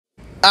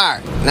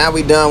Alright, now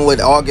we done with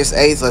August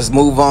 8th. Let's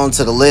move on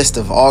to the list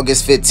of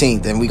August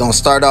 15th. And we're going to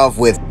start off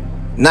with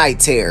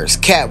Night Terrors,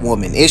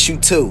 Catwoman, issue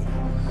 2.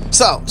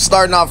 So,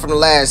 starting off from the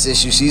last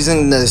issue, she's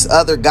in this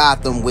other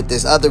Gotham with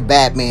this other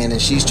Batman,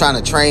 and she's trying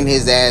to train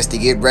his ass to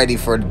get ready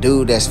for the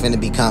dude that's finna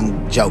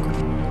become Joker.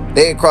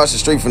 They across the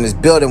street from this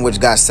building which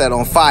got set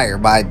on fire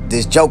by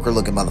this Joker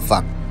looking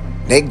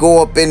motherfucker. They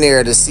go up in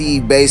there to see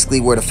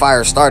basically where the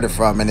fire started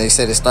from, and they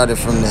said it started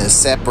from the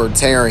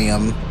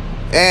Separtarium.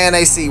 And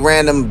they see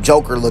random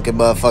Joker looking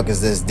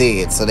motherfuckers that's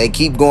dead. So they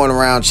keep going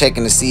around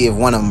checking to see if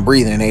one of them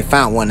breathing, and they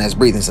found one that's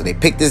breathing. So they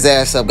picked his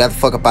ass up, got the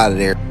fuck up out of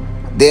there.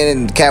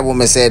 Then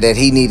Catwoman said that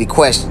they needed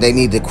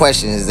to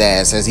question his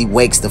ass as he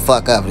wakes the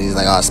fuck up. And he's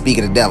like, oh, speak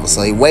of the devil.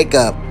 So he wake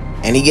up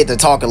and he get to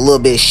talking a little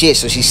bit of shit.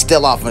 So she's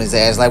still off on his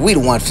ass. Like, we the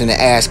ones finna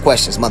ask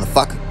questions,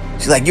 motherfucker.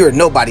 She's like, you're a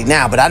nobody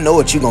now, but I know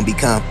what you gonna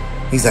become.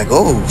 He's like,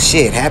 oh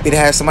shit, happy to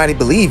have somebody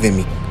believe in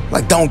me.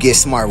 Like, don't get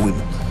smart with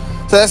me.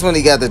 So that's when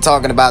he got to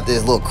talking about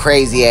this little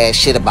crazy ass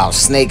shit about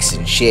snakes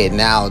and shit.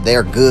 Now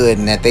they're good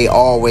and that they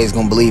always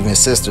gonna believe in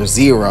Sister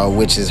Zero,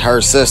 which is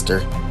her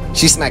sister.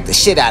 She smacked the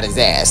shit out his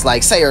ass.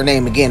 Like, say her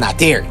name again, I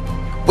dare you.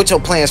 What's your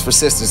plans for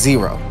Sister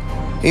Zero?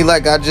 He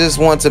like, I just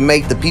want to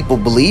make the people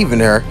believe in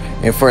her,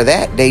 and for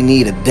that they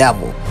need a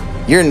devil.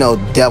 You're no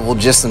devil,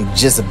 just some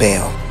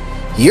Jezebel.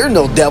 You're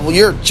no devil,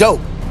 you're a joke.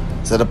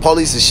 So the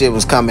police and shit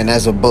was coming,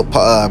 as what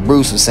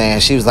Bruce was saying.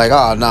 She was like,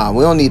 oh no,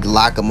 we don't need to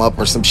lock him up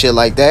or some shit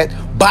like that.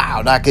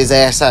 Bow, knock his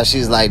ass out.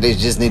 She's like, they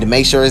just need to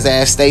make sure his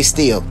ass stays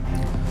still.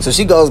 So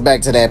she goes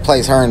back to that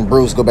place, her and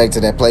Bruce go back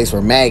to that place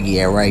where Maggie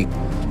at, right?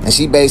 And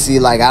she basically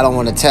like, I don't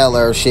want to tell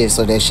her shit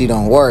so that she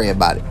don't worry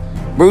about it.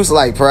 Bruce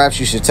like, perhaps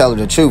you should tell her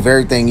the truth,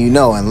 everything you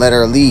know, and let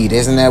her lead.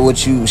 Isn't that what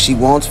she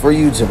wants for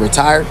you, to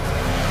retire?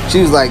 She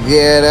was like,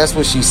 yeah, that's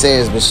what she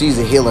says, but she's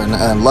a healer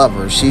and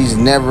lover. She's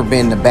never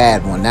been the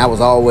bad one. That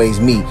was always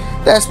me.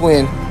 That's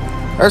when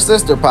her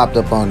sister popped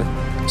up on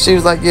her. She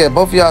was like, yeah,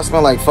 both of y'all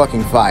smell like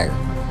fucking fire.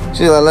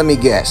 She's like, let me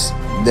guess.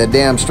 The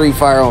damn street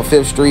fire on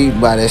 5th Street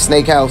by the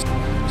snake house?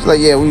 She's like,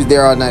 yeah, we was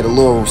there all night, a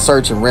little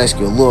search and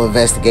rescue, a little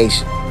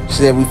investigation. She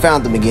said, we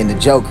found him again, the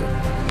Joker.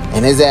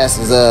 And his ass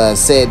is,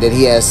 said that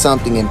he has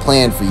something in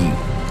plan for you.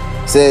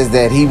 Says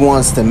that he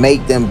wants to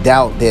make them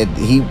doubt that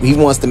he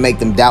wants to make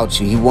them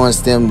doubt you. He wants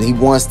them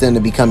to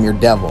become your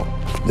devil.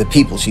 The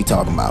people she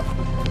talking about.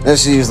 And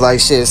she was like,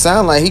 shit, it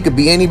sound like he could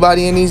be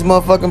anybody in these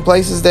motherfucking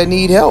places that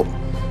need help.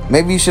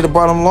 Maybe you should have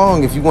brought him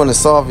along if you want to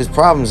solve his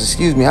problems.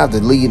 Excuse me, I have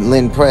to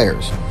lend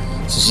prayers.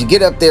 So she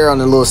get up there on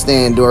the little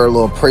stand, do her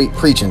little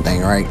preaching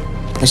thing, right?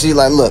 And she's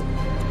like, look,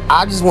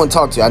 I just want to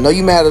talk to you. I know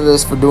you mad at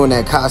us for doing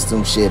that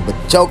costume shit, but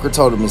Joker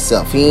told him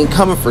himself, he ain't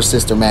coming for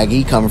Sister Maggie,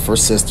 he coming for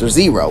Sister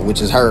Zero,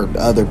 which is her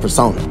other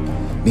persona.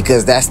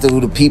 Because that's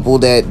the people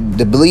that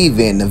believe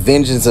in the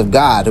vengeance of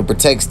God, who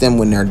protects them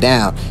when they're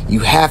down. You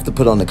have to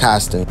put on the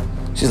costume.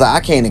 She's like,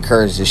 I can't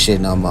encourage this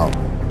shit no more.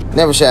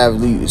 Never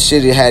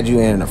should have had you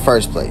in the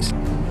first place.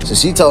 So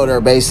she told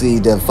her basically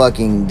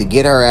to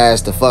get her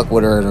ass to fuck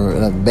with her,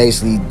 to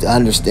basically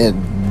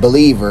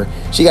believe her.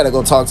 She got to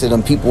go talk to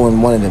them people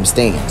in one of them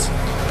stands.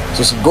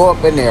 So she go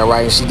up in there,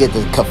 right, and she get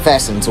to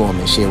confessing to him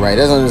and shit, right?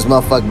 That's when this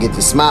motherfucker get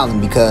to smiling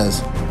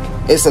because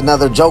it's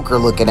another Joker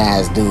looking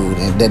ass dude.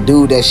 And the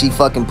dude that she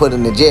fucking put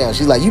in the jail,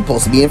 she's like, you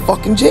supposed to be in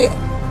fucking jail.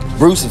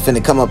 Bruce is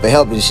finna come up and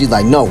help you. She's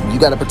like, no, you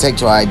gotta protect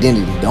your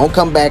identity. Don't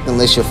come back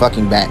unless you're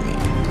fucking Batman.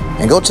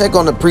 And go check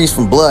on the priest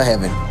from Blood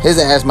Heaven. His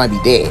ass might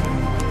be dead.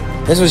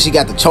 That's when she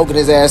got to choking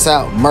his ass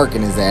out,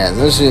 murking his ass.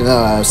 This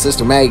shit,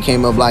 Sister Maggie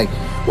came up like,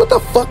 what the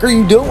fuck are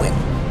you doing?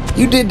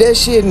 You did that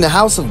shit in the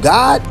house of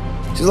God?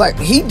 She's like,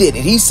 he did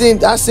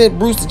it. I sent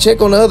Bruce to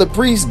check on the other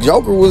priest.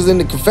 Joker was in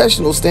the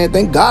confessional stand.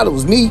 Thank God it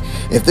was me.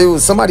 If there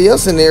was somebody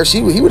else in there,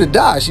 he would have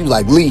died. She was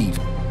like, leave.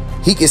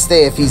 He can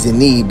stay if he's in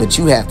need, but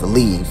you have to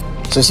leave.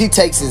 So she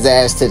takes his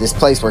ass to this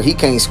place where he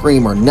can't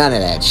scream or none of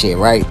that shit,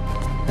 right?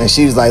 And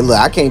she was like, look,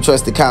 I can't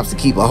trust the cops to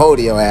keep a hold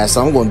of your ass,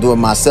 so I'm going to do it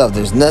myself.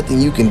 There's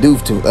nothing you can do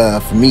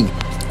for me.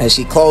 And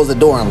she closed the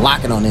door and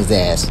locked it on his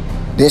ass.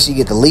 Then she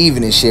get to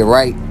leaving this shit,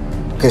 right?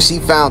 Because she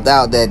found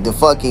out that the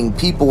fucking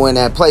people in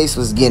that place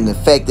was getting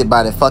affected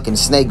by the fucking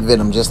snake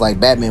venom, just like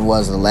Batman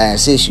was in the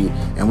last issue.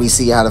 And we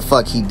see how the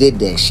fuck he did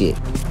that shit.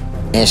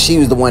 And she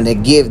was the one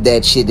that gave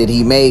that shit that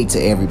he made to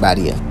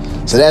everybody else.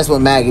 So that's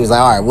when Maggie was like,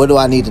 all right, what do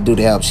I need to do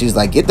to help? She's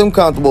like, get them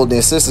comfortable.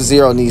 Then Sister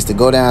Zero needs to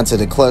go down to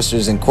the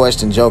clusters and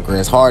question Joker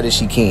as hard as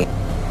she can.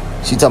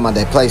 She talking about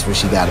that place where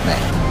she got him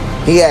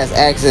at. He has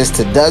access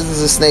to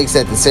dozens of snakes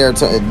at the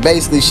serotonin.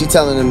 Basically, she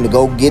telling him to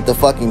go get the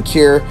fucking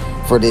cure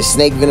for this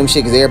snake venom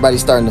shit because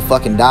everybody's starting to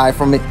fucking die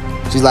from it.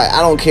 She's like,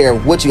 I don't care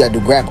what you got to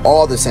do. Grab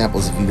all the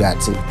samples if you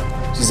got to.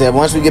 She said,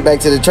 once we get back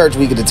to the church,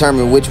 we can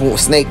determine which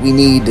snake we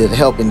need to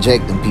help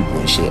inject them people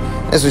and shit.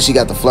 That's when she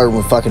got to flirting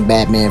with fucking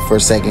Batman for a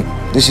second.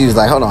 Then she was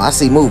like, hold on, I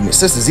see movement.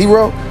 Sister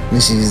Zero? And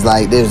then she's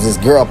like, there's this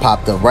girl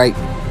popped up, right?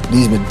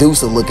 These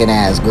Medusa looking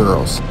ass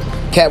girls.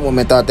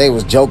 Catwoman thought they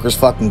was Joker's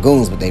fucking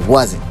goons, but they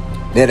wasn't.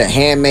 They're the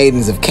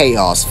handmaidens of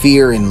chaos,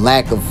 fear, and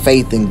lack of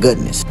faith and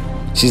goodness.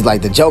 She's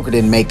like, the Joker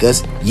didn't make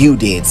us, you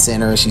did,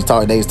 sinner.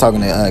 They was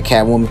talking to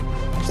Catwoman.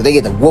 So they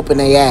get to whooping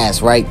their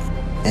ass, right?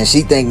 And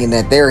she thinking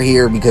that they're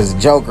here because of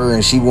Joker,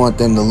 and she want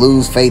them to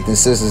lose faith in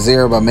Sister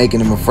Zero by making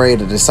them afraid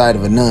of the sight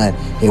of a nun.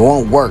 It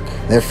won't work.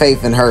 Their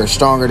faith in her is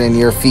stronger than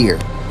your fear.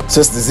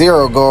 Sister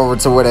Zero go over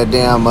to where that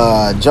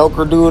damn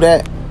Joker dude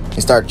at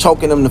and start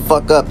choking them the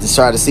fuck up to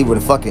try to see where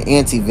the fucking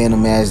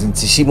anti-venom is, and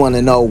she want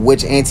to know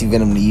which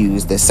anti-venom to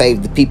use that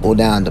saved the people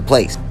down the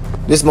place.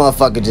 This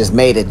motherfucker just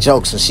made a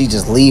joke, so she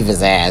just leave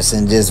his ass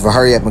and just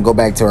hurry up and go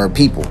back to her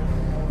people.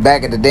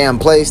 Back at the damn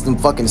place, them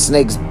fucking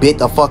snakes bit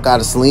the fuck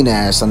out of Selena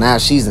ass, so now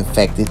she's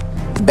infected.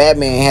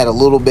 Batman had a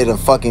little bit of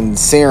fucking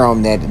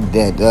serum that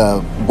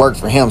worked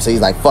for him, so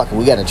he's like, fuck it,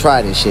 we gotta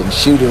try this shit and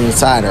shoot it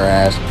inside her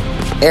ass.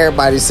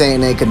 Everybody's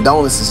saying their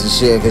condolences and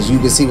shit, because you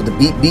can see with the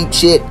beep beep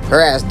shit, her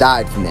ass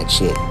died from that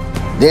shit.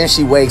 Then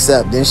she wakes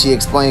up, then she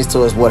explains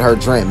to us what her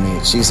dream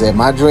means. She said,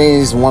 my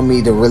dreams want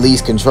me to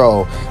release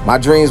control. My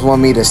dreams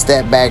want me to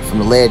step back from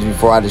the ledge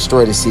before I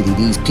destroy the city,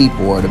 these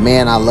people, or the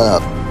man I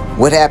love.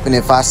 What happened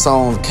if I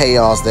sown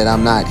chaos that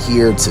I'm not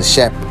here to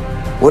shepherd?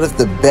 What if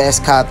the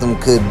best Gotham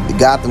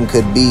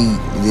could be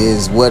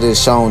is what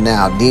is shown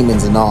now,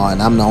 demons and all,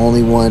 and I'm the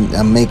only one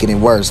I'm making it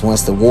worse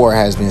once the war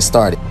has been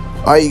started?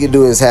 All you can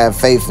do is have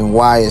faith in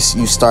why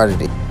you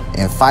started it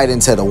and fight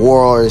until the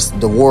war is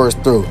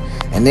through.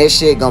 And this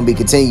shit gonna be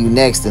continued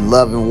next in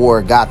Love and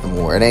War, Gotham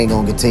War. It ain't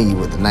gonna continue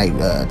with the Night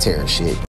Terror shit.